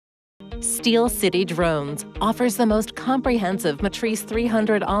Steel City Drones offers the most comprehensive Matrice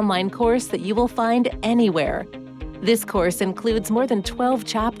 300 online course that you will find anywhere. This course includes more than 12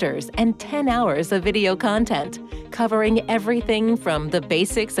 chapters and 10 hours of video content, covering everything from the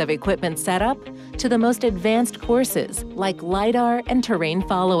basics of equipment setup to the most advanced courses like LiDAR and terrain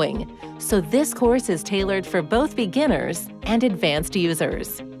following. So this course is tailored for both beginners and advanced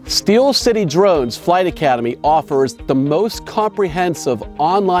users. Steel City Drones Flight Academy offers the most comprehensive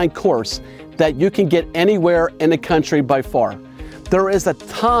online course that you can get anywhere in the country by far. There is a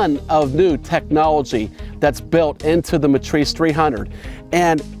ton of new technology that's built into the Matrice 300,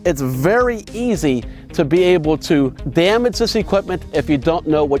 and it's very easy to be able to damage this equipment if you don't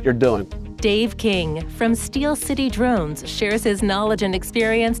know what you're doing. Dave King from Steel City Drones shares his knowledge and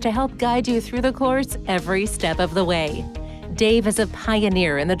experience to help guide you through the course every step of the way. Dave is a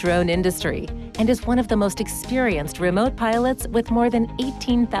pioneer in the drone industry and is one of the most experienced remote pilots with more than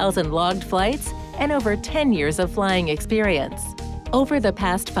 18,000 logged flights and over 10 years of flying experience. Over the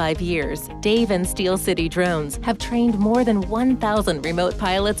past 5 years, Dave and Steel City Drones have trained more than 1,000 remote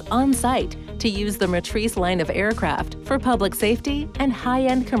pilots on site to use the Matrice line of aircraft for public safety and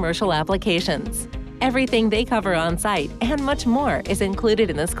high-end commercial applications. Everything they cover on site and much more is included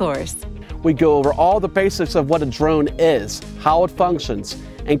in this course. We go over all the basics of what a drone is, how it functions,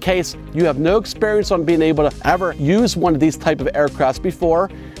 in case you have no experience on being able to ever use one of these type of aircrafts before,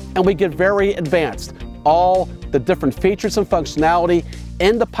 and we get very advanced. All the different features and functionality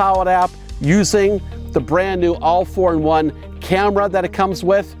in the Pilot app using the brand new all 4-in-1 camera that it comes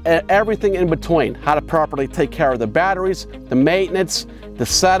with, and everything in between. How to properly take care of the batteries, the maintenance, the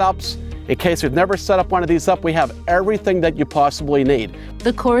setups. In case you've never set up one of these up, we have everything that you possibly need.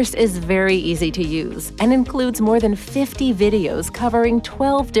 The course is very easy to use and includes more than 50 videos covering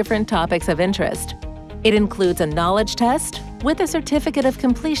 12 different topics of interest. It includes a knowledge test with a certificate of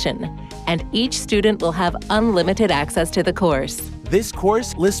completion, and each student will have unlimited access to the course. This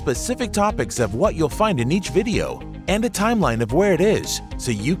course lists specific topics of what you'll find in each video and a timeline of where it is,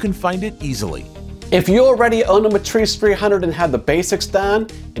 so you can find it easily. If you already own a Matrice 300 and have the basics down,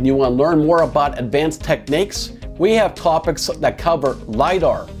 and you want to learn more about advanced techniques, we have topics that cover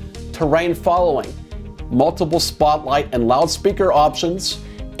LiDAR, terrain following, multiple spotlight and loudspeaker options,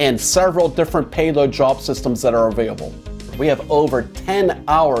 and several different payload drop systems that are available. We have over 10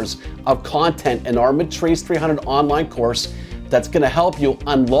 hours of content in our Matrice 300 online course that's going to help you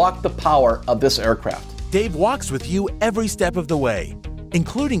unlock the power of this aircraft. Dave walks with you every step of the way,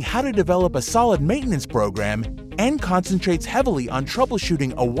 including how to develop a solid maintenance program, and concentrates heavily on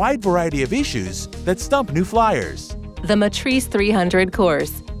troubleshooting a wide variety of issues that stump new flyers. The Matrice 300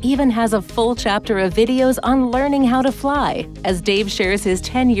 course even has a full chapter of videos on learning how to fly, as Dave shares his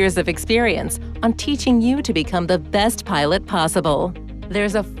 10 years of experience on teaching you to become the best pilot possible.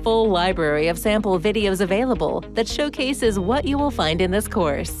 There's a full library of sample videos available that showcases what you will find in this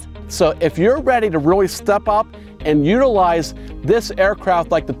course. So if you're ready to really step up and utilize this aircraft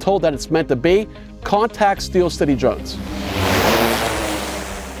like the tool that it's meant to be, contact Steel City Drones.